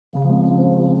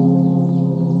Hey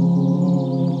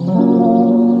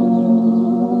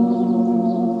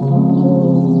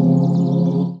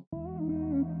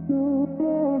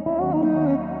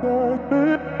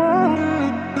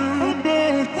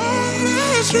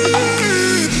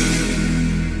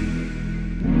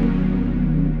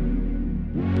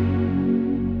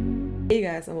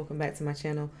guys, and welcome back to my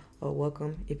channel. Well,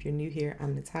 welcome if you're new here.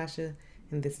 I'm Natasha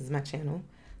and this is my channel.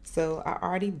 So I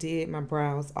already did my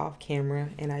brows off camera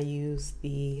and I used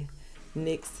the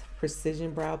NYX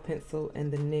Precision Brow Pencil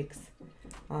and the NYX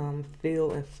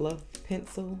Fill and Fluff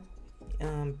Pencil,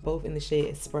 both in the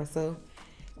shade Espresso.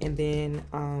 And then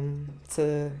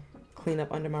to clean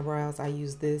up under my brows, I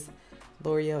used this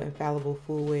L'Oreal Infallible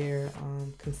Full Wear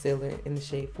Concealer in the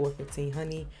shade 415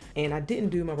 Honey. And I didn't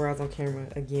do my brows on camera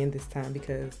again this time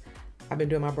because I've been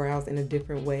doing my brows in a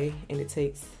different way and it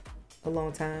takes a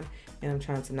long time, and I'm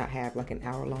trying to not have like an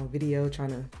hour-long video, trying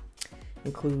to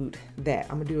include that.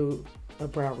 I'm gonna do a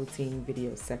brow routine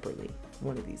video separately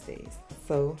one of these days.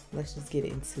 So let's just get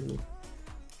into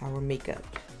our makeup.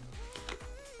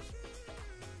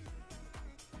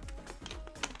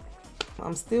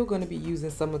 I'm still going to be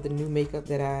using some of the new makeup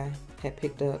that I had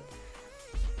picked up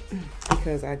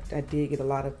because I did get a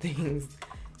lot of things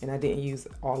and I didn't use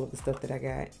all of the stuff that I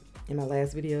got in my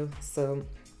last video. So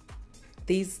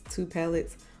these two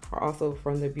palettes are also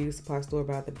from the beauty supply store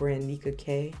by the brand Nika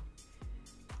K.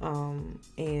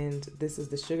 And this is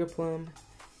the Sugar Plum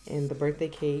and the Birthday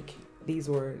Cake. These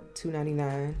were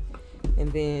 $2.99.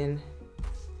 And then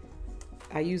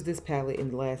I used this palette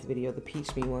in the last video, the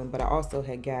Peach Me one, but I also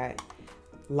had got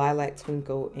Lilac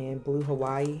Twinkle and Blue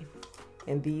Hawaii,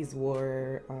 and these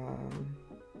were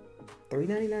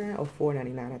 $3.99 or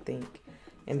 $4.99 I think,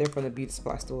 and they're from the beauty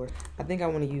supply store. I think I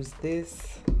want to use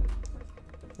this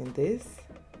and this.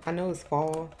 I know it's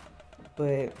fall,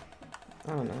 but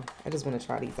I don't know, I just want to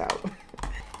try these out.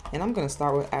 And I'm going to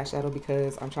start with eyeshadow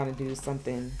because I'm trying to do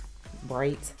something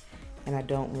bright and I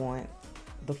don't want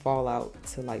the fallout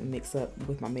to like mix up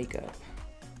with my makeup,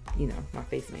 you know, my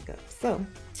face makeup. So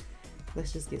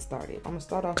let's just get started. I'm gonna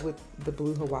start off with the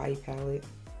Blue Hawaii palette.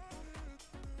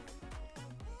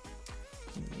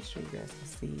 Make sure you guys can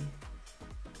see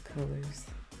the colors.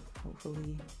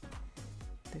 Hopefully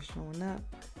they're showing up.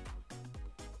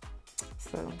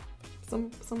 So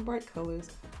some bright colors.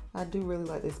 I do really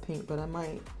like this pink, but I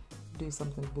might do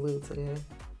something blue today.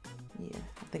 Yeah,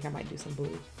 I think I might do some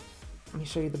blue. Let me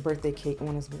show you the Birthday Cake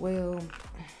one as well.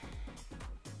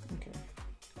 Okay.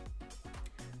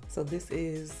 So this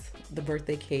is the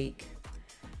Birthday Cake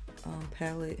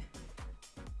palette.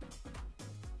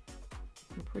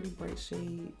 Some pretty bright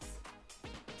shades.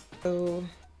 So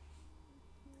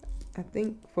I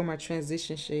think for my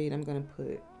transition shade, I'm gonna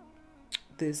put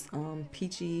this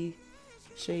peachy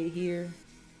shade here,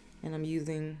 and I'm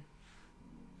using,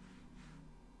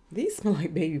 these smell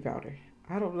like baby powder.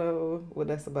 I don't know what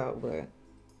that's about, but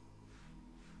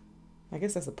I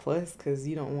guess that's a plus because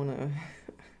you don't want to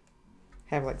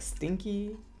have like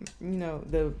stinky, you know,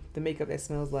 the makeup that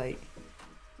smells like,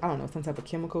 I don't know, some type of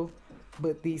chemical,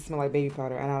 but these smell like baby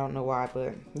powder and I don't know why,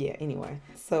 but yeah, anyway.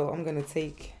 So I'm gonna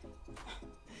take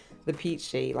the peach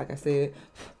shade, like I said,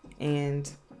 and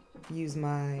use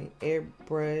my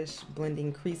airbrush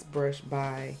blending crease brush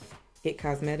by It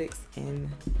Cosmetics and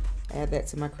add that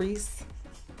to my crease.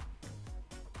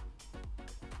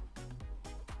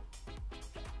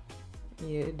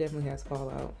 Yeah, it definitely has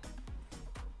fallout.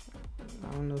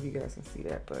 I don't know if you guys can see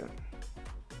that, but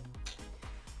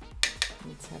let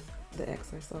me tap the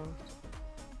excess off.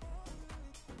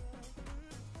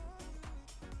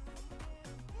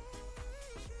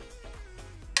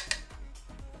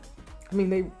 I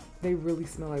mean, they really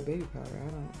smell like baby powder.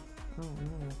 I don't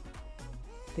know.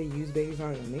 They use baby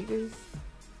powder to make this?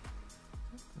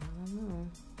 I don't know.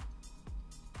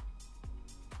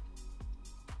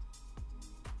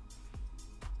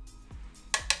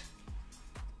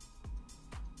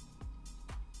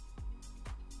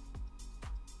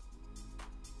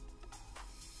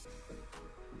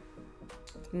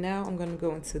 Now I'm gonna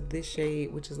go into this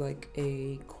shade, which is like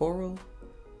a coral,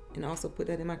 and also put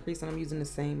that in my crease, and I'm using the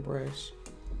same brush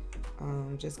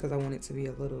just because I want it to be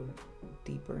a little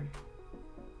deeper.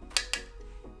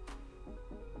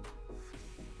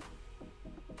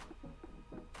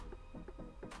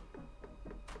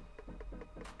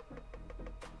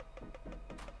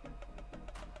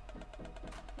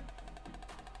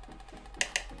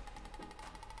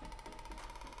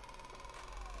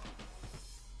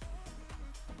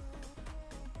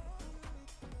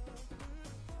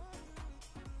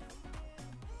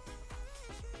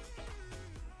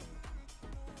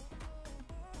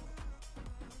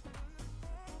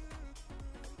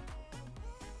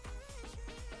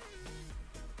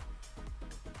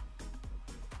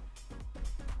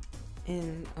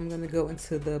 And I'm gonna go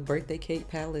into the birthday cake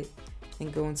palette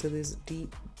and go into this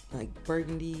deep, like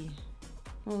burgundy,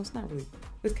 well, it's not really,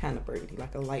 it's kind of burgundy,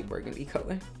 like a light burgundy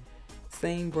color.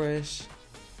 Same brush.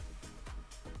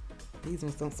 These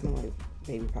ones don't smell like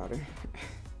baby powder.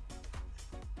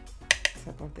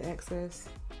 Tap off the excess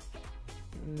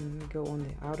and go on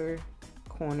the outer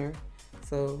corner.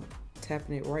 So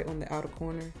tapping it right on the outer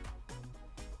corner.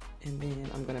 And then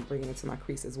I'm gonna bring it into my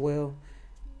crease as well,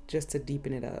 just to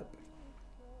deepen it up.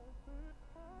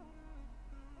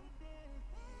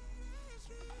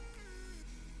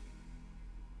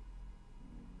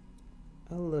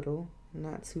 A little,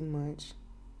 not too much.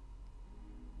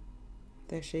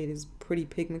 That shade is pretty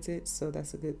pigmented, so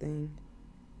that's a good thing.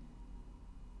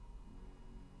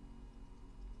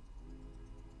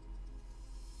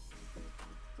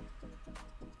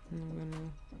 And I'm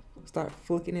gonna start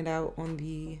flicking it out on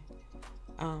the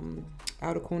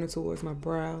outer corner towards my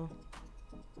brow.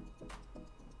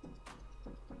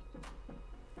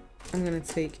 I'm gonna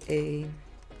take a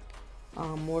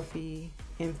Morphe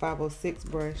M506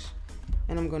 brush,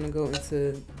 and I'm gonna go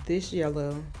into this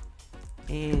yellow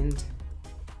and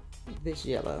this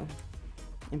yellow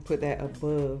and put that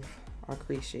above our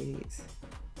crease shades.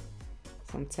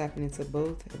 So I'm tapping into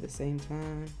both at the same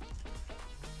time.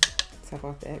 Tap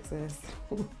off the excess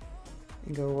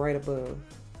and go right above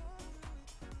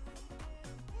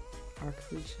our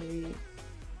crease shade.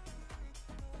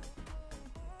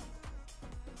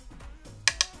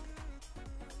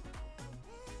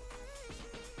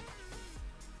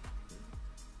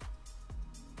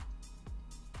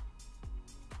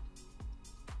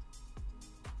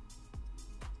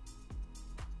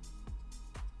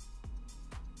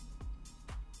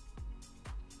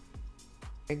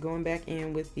 Going back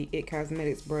in with the It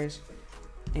Cosmetics brush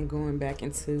and going back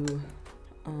into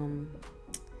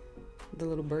the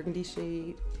little burgundy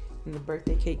shade in the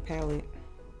birthday cake palette.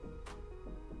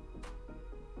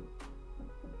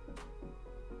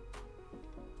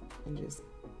 And just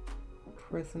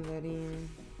pressing that in.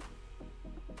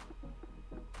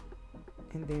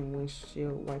 And then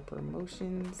windshield wiper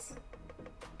motions.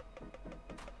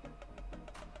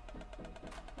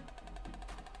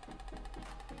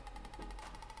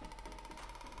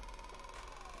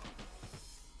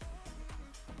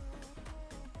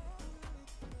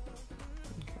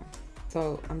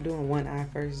 So I'm doing one eye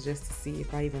first just to see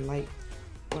if I even like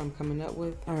what I'm coming up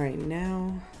with. All right,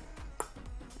 now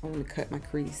I want to cut my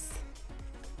crease.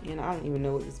 And I don't even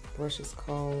know what this brush is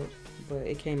called, but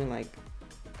it came in like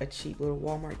a cheap little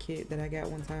Walmart kit that I got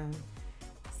one time.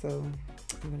 So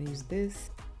I'm gonna use this.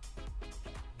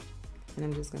 And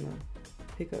I'm just gonna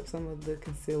pick up some of the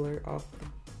concealer off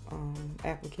the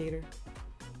applicator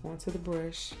onto the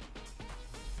brush.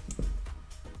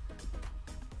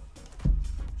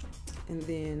 And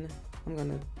then I'm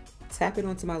gonna tap it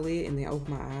onto my lid and then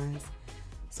open my eyes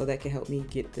so that can help me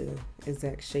get the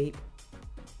exact shape.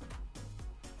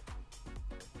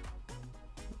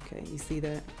 Okay, you see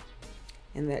that?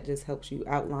 And that just helps you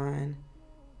outline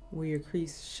where your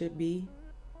crease should be.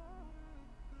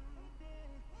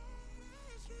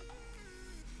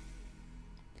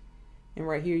 And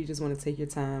right here, you just want to take your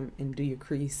time and do your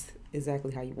crease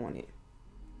exactly how you want it.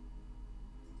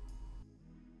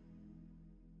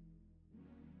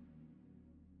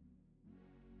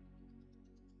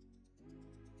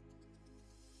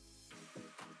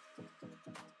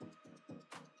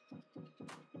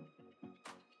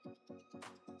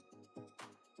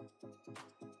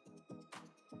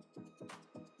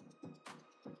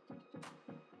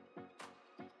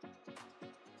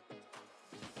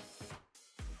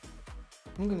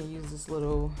 I'm gonna use this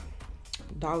little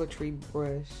Dollar Tree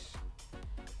brush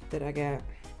that I got.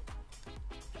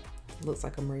 Looks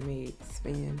like a mermaid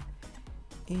fan.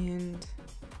 And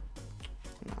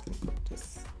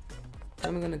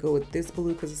I'm gonna go with this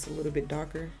blue because it's a little bit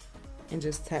darker, and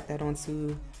just tap that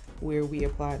onto where we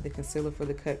applied the concealer for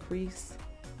the cut crease.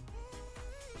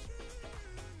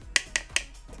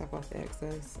 Tap off the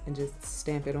excess and just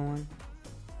stamp it on.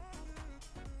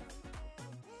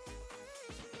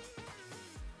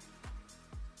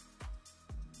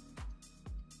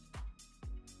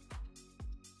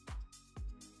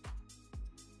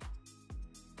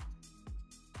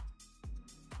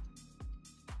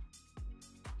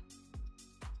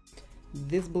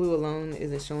 This blue alone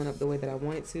isn't showing up the way that I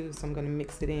want it to, so I'm going to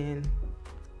mix it in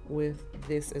with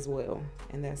this as well,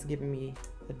 and that's giving me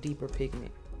a deeper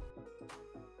pigment.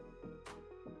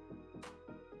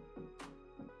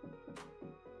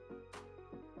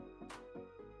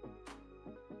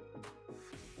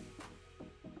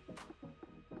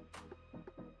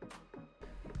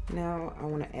 Now I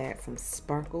want to add some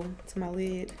sparkle to my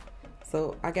lid,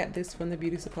 So I got this from the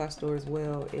beauty supply store as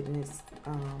well. It is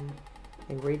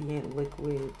a Radiant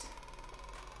liquid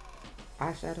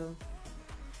eyeshadow.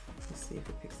 Let's see if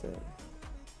it picks up.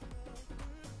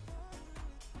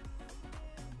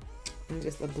 And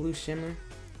just a blue shimmer.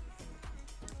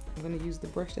 I'm gonna use the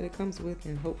brush that it comes with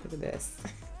and hope for the best.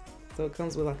 So it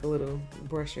comes with like a little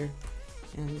brusher,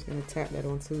 and I'm just gonna tap that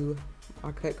onto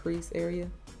our cut crease area.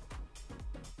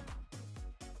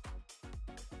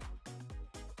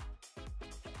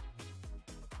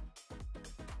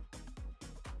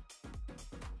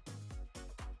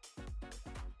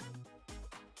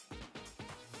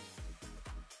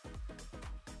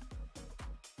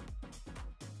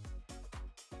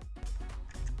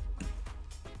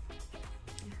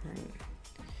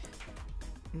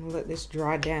 I'm gonna let this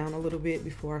dry down a little bit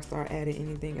before I start adding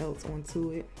anything else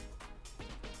onto it.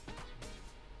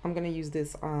 I'm gonna use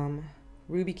this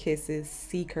Ruby Kisses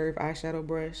C-Curve eyeshadow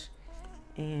brush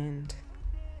and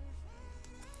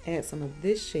add some of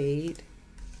this shade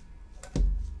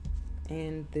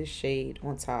and this shade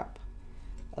on top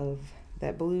of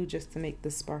that blue just to make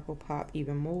the sparkle pop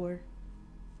even more.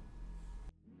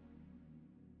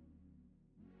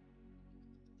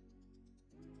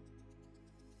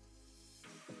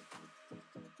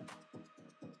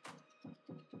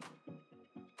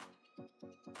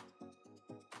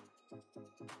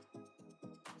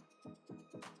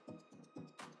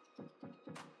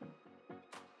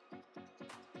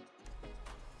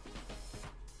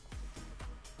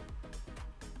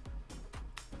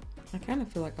 I kind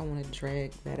of feel like I want to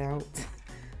drag that out,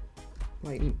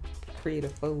 like create a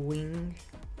faux wing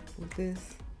with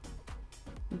this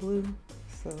blue.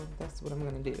 So that's what I'm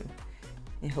gonna do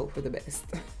and hope for the best.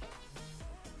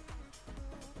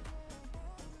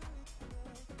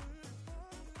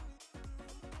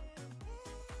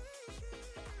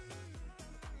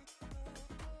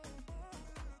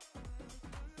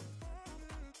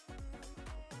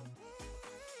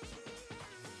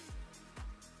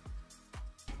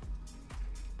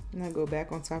 And I go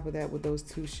back on top of that with those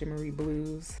two shimmery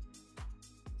blues.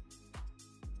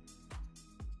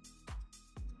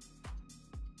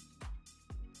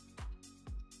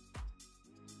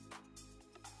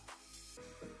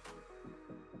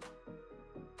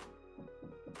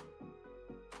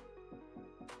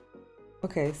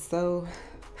 Okay, so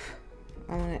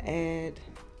I want to add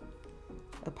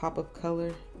a pop of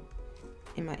color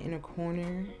in my inner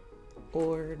corner,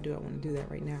 or do I want to do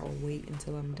that right now or wait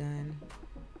until I'm done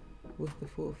with the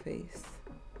full face?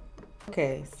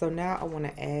 Okay, so now I want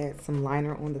to add some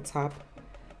liner on the top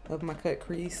of my cut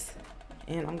crease,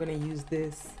 and I'm going to use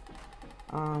this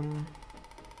I don't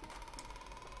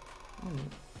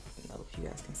know if you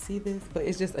guys can see this, but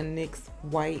it's just a NYX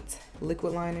white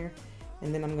liquid liner,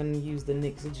 and then I'm going to use the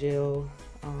NYX gel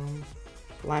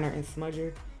liner and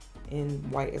smudger in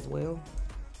white as well.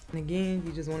 And again,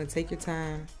 you just want to take your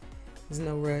time. There's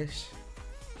no rush,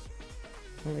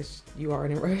 unless you are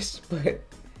in a rush, but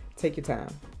take your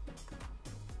time.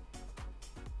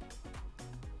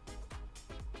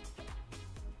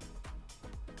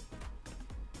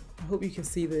 I hope you can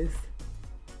see this.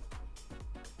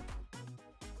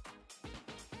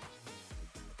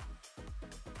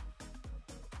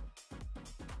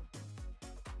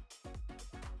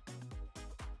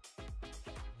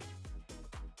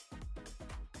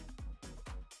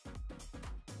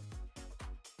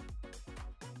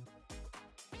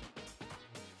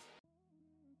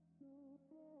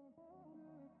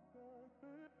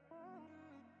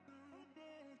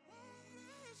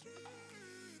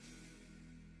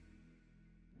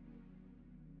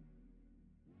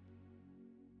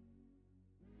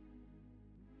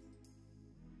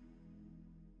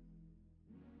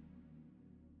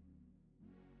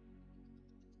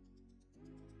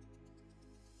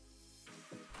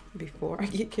 Before I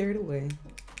get carried away,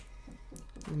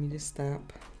 let me just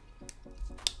stop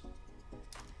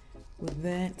with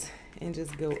that and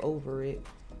just go over it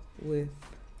with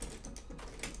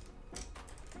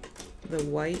the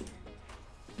white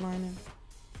liner.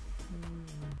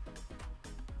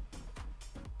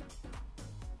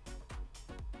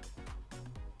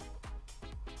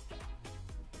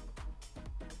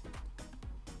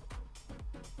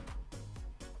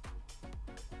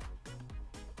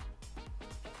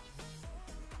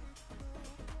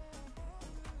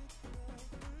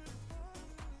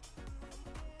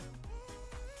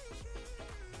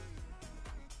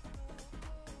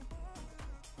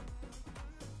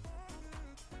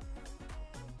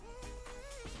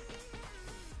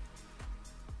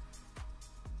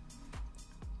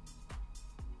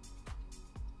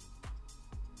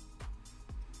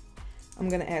 I'm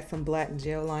gonna add some black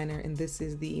gel liner, and this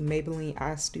is the Maybelline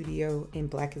Eye Studio in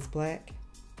Black is Black.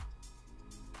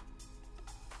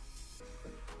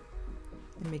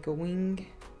 And make a wing.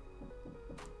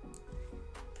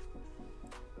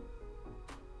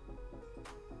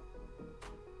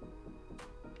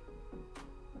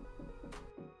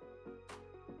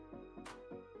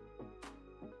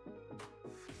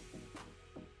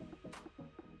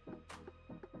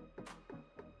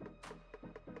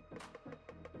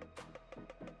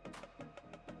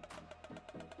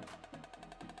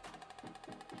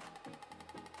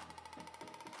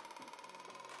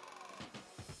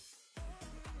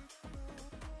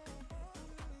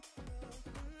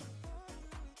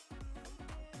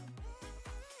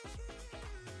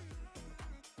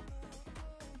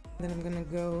 Then I'm gonna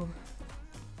go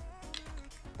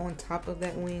on top of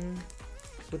that wing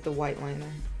with the white liner.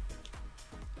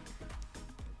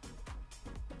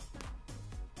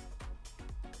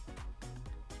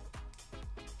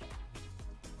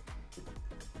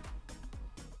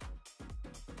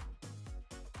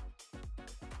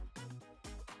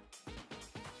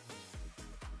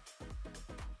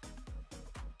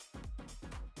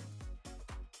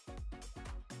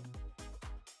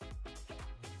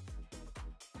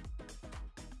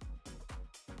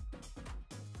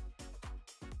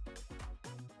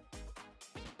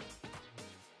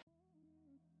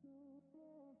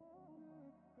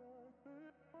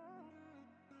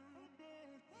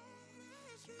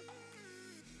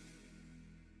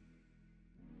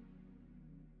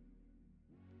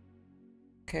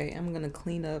 Okay, I'm gonna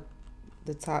clean up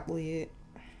the top lid.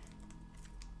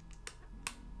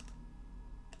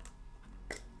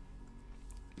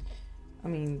 I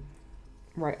mean,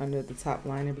 right under the top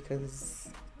liner because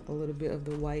a little bit of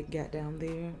the white got down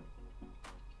there.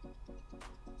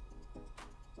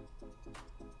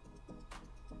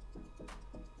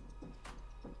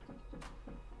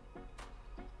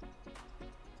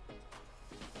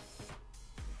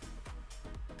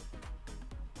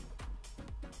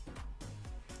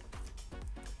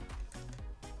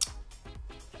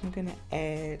 I'm gonna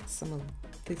add some of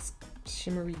this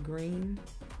shimmery green,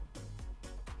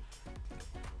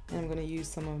 and I'm gonna use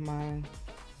some of my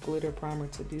glitter primer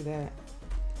to do that.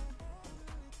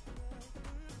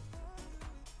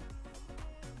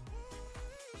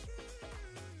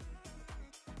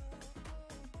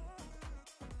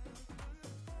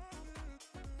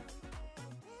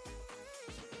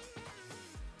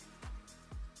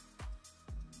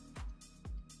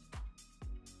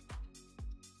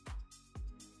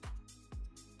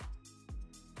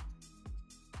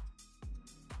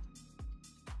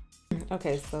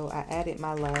 Okay, so I added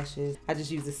my lashes. I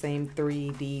just used the same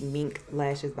 3D Mink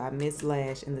lashes by Miss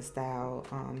Lash in the style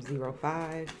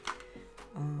 05.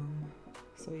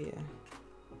 So yeah,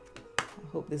 I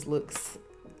hope this looks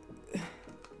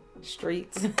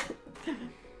straight.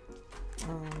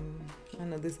 I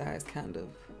know this eye is kind of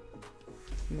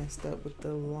messed up with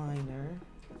the liner.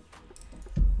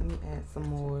 Let me add some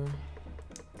more.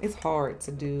 It's hard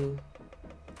to do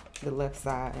the left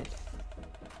side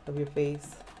of your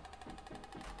face.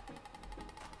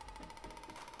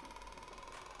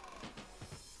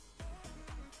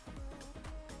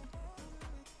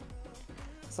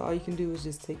 So all you can do is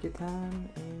just take your time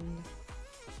and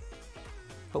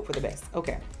hope for the best.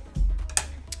 Okay,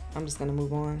 I'm just gonna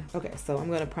move on. Okay, so I'm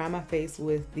gonna prime my face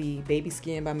with the Baby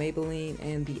Skin by Maybelline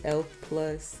and the e.l.f.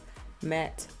 Plus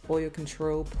Matte Oil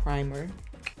Control Primer.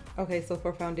 Okay, so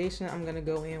for foundation, I'm gonna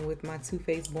go in with my Too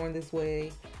Faced Born This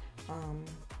Way,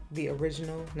 the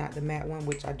original, not the matte one,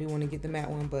 which I do want to get the matte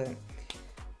one, but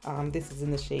this is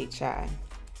in the shade Chai.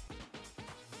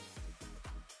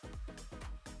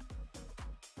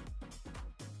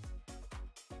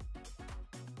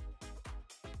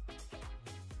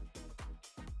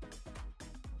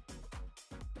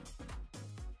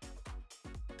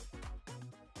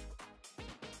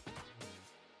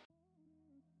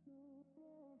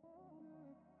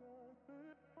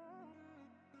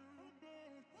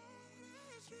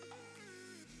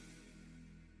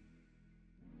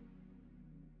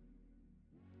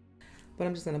 But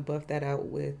I'm just gonna buff that out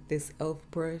with this e.l.f.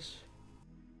 brush.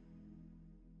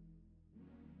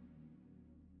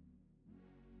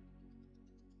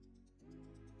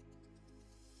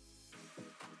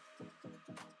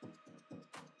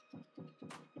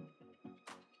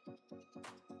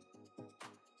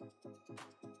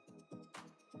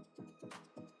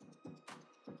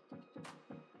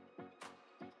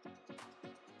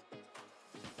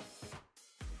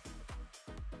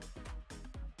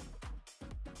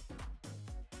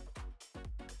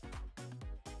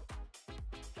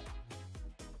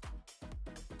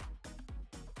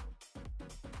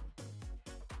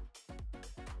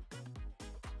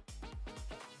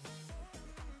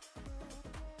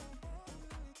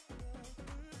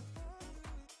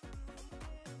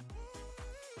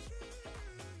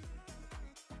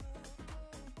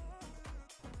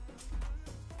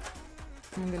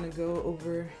 I'm gonna go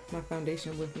over my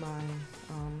foundation with my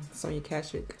Sonia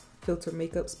Kashuk Filter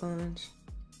Makeup Sponge.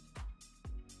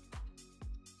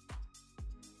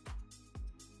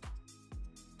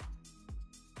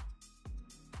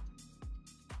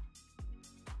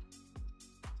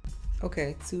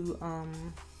 Okay, to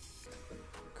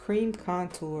cream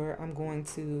contour, I'm going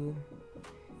to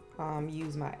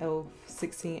use my e.l.f.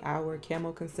 16 Hour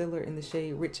Camo Concealer in the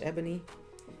shade Rich Ebony.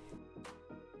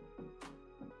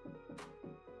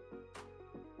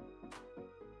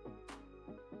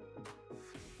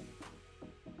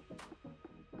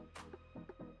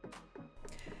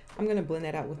 I'm going to blend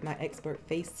that out with my Expert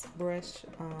Face Brush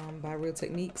by Real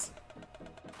Techniques.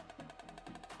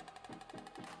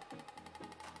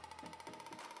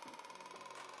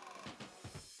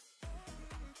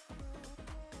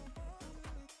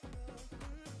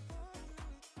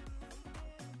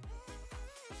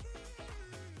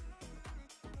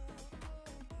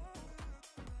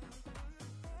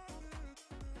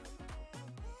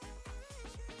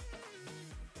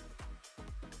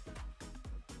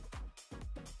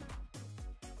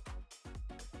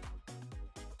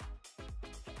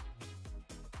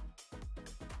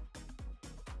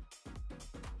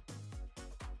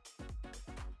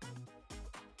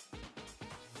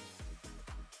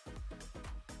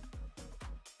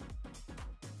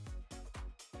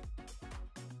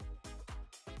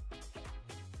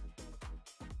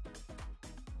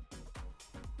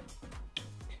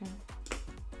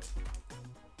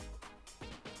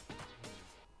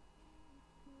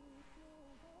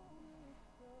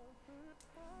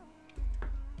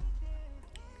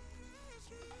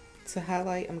 To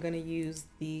highlight, I'm going to use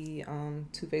the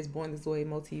Too Faced Born This Way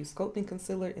Multi-Use Sculpting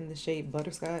Concealer in the shade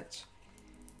Butterscotch.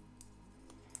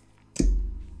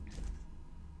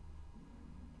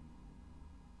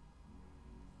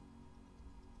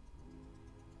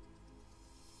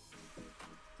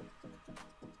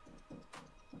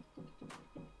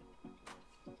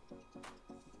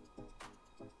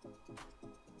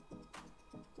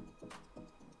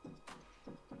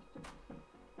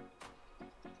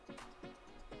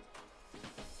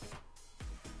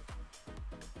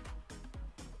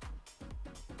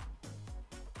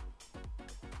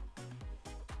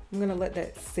 I'm gonna let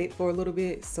that sit for a little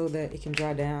bit so that it can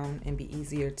dry down and be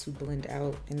easier to blend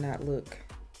out and not look,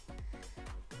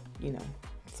 you know,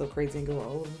 so crazy and go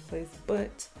all over the place.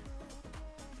 But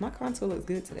my contour looks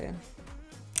good today.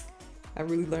 I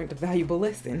really learned a valuable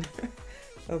lesson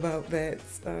about that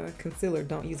concealer.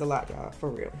 Don't use a lot, y'all, for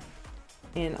real.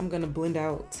 And I'm gonna blend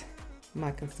out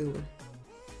my concealer.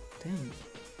 Dang.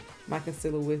 My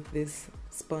concealer with this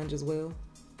sponge as well.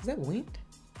 Is that winked?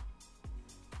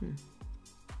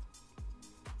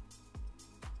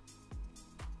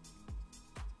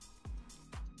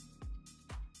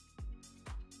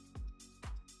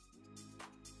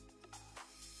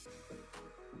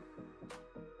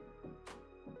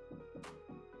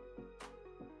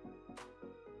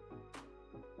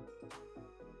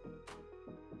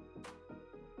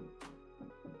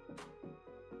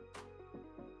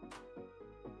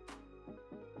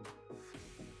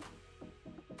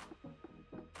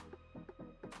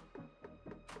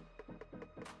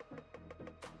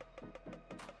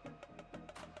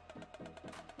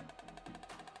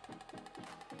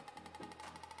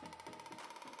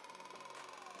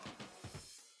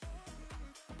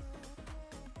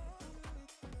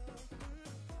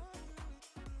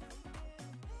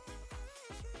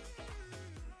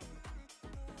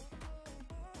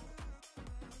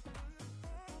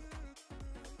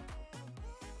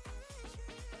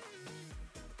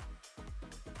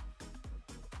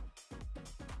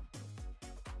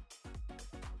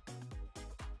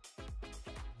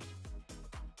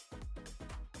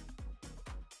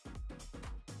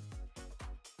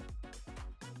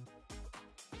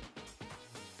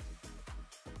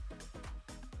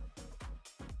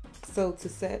 So to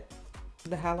set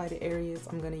the highlighted areas,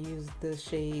 I'm going to use the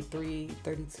shade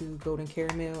 332 Golden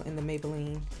Caramel in the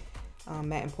Maybelline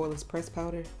Matte+Poreless Press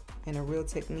Powder and a Real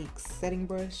Techniques setting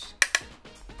brush.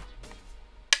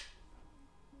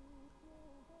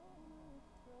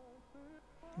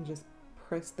 And just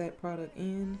press that product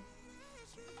in.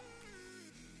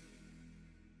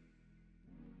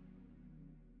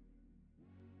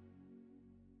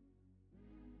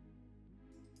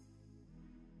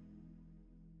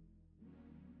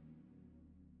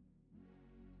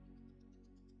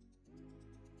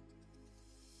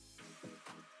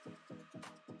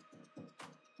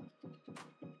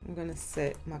 I'm gonna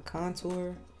set my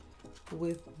contour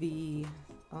with the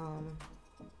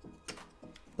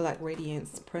Black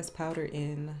Radiance press powder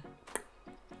in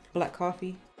Black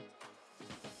Coffee.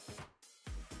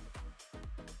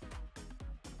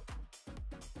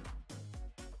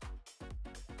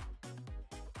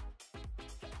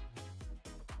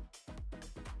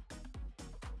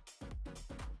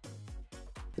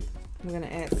 I'm gonna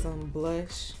add some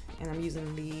blush, and I'm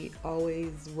using the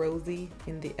Always Rosy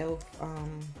in the e.l.f.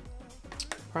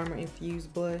 Primer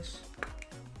Infused blush.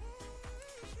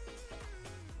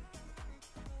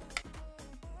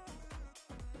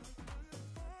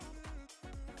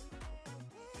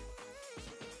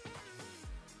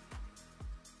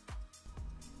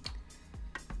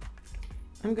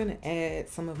 I'm gonna add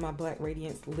some of my Black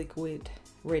Radiance Liquid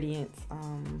Radiance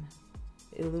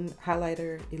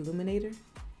Highlighter Illuminator,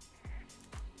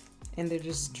 and they're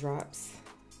just drops.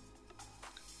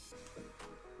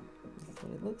 This is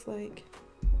what it looks like.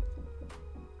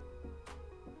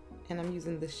 And I'm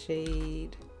using the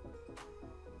shade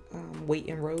Weight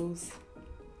and Rose,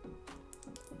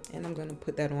 and I'm gonna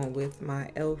put that on with my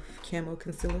e.l.f. Camo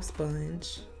Concealer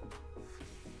Sponge.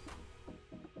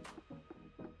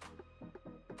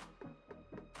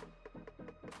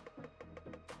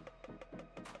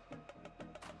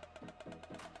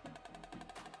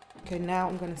 Okay, now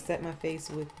I'm going to set my face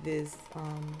with this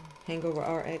Hangover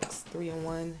RX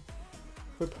 3-in-1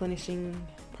 Replenishing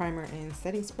Primer and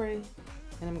Setting Spray.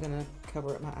 And I'm going to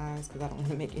cover up my eyes because I don't want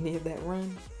to make any of that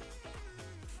run.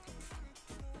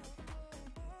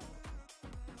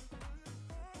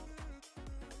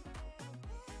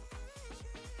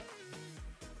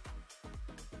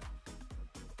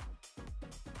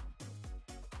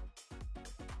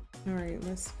 Alright,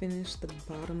 let's finish the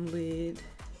bottom lid.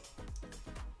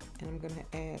 And I'm gonna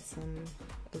add some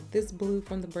of this blue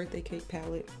from the Birthday Cake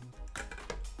palette.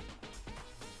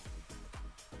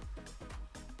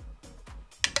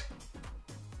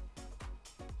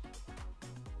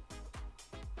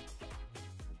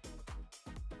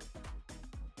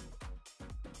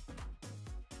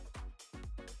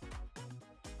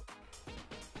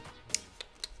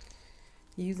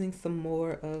 Using some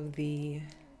more of the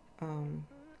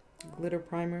glitter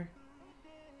primer.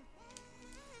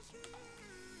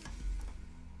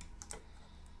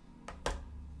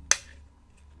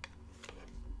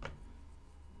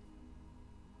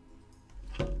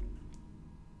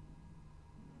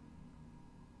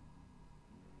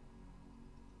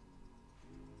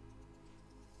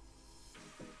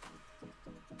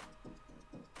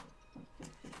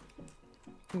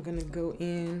 I'm gonna go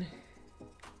in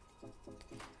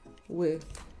with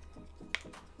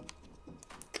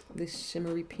this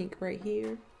shimmery pink right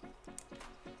here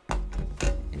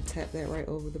and tap that right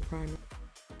over the primer.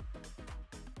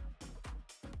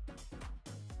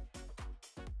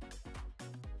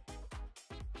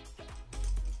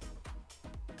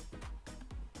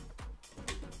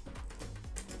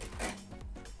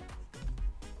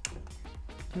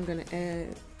 I'm gonna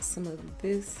add some of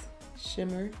this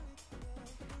shimmer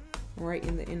right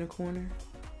in the inner corner.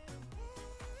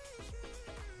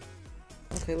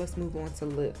 Okay, let's move on to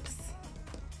lips.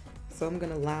 So I'm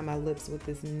gonna line my lips with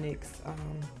this NYX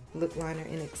lip liner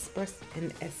in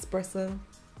Espresso.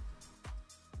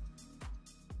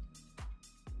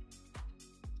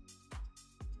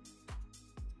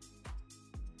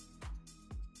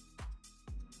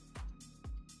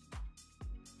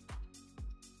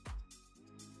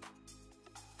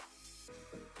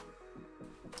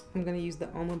 I'm gonna use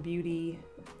the Oma Beauty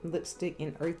lipstick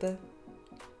in Eartha.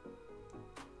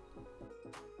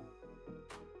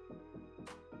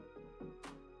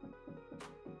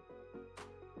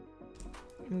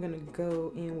 I'm gonna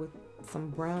go in with some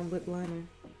brown lip liner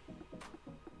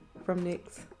from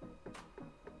NYX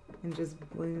and just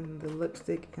blend the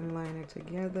lipstick and liner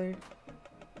together.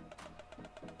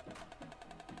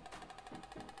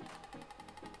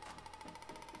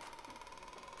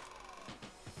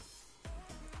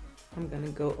 I'm gonna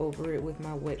go over it with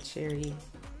my Wet Cherry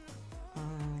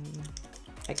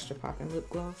Extra Poppin' Lip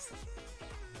Gloss.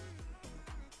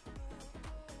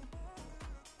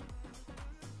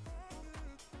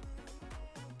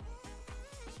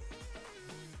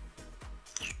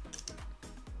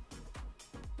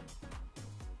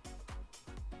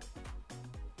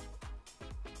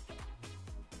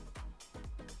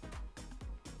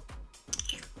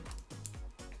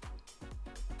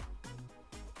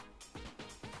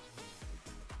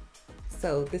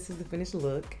 So this is the finished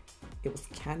look. It was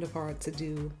kind of hard to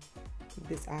do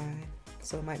this eye,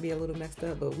 so it might be a little messed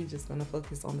up, but we're just gonna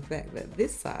focus on the fact that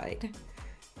this side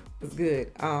is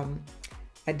good.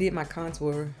 I did my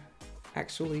contour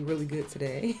actually really good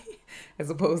today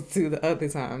as opposed to the other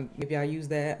time. If y'all use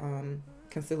that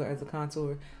concealer as a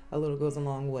contour, a little goes a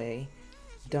long way.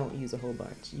 Don't use a whole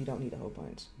bunch. You don't need a whole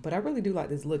bunch. But I really do like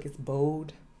this look. It's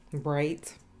bold,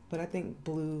 bright, but I think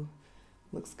blue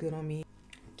looks good on me.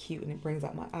 Cute, and it brings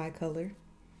out my eye color.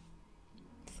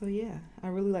 So yeah, I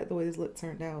really like the way this look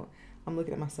turned out. I'm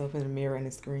looking at myself in the mirror and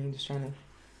the screen, just trying to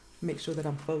make sure that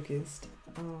I'm focused.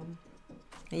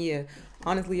 And yeah,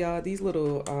 honestly, y'all, these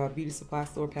little beauty supply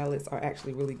store palettes are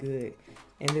actually really good.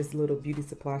 And this little beauty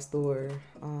supply store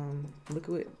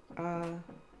liquid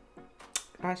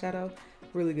eyeshadow,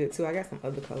 really good too. I got some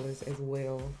other colors as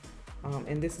well.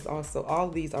 And this is also, all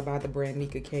of these are by the brand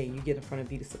Nika K. You get them from a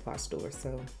beauty supply store.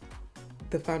 So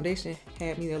the foundation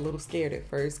had me a little scared at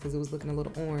first because it was looking a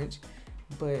little orange,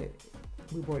 but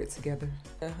we brought it together.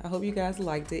 I hope you guys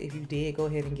liked it. If you did, go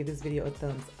ahead and give this video a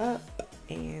thumbs up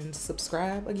and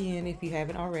subscribe again if you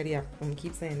haven't already. I'm gonna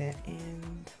keep saying that.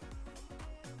 And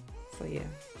so yeah,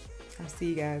 I'll see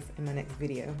you guys in my next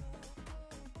video.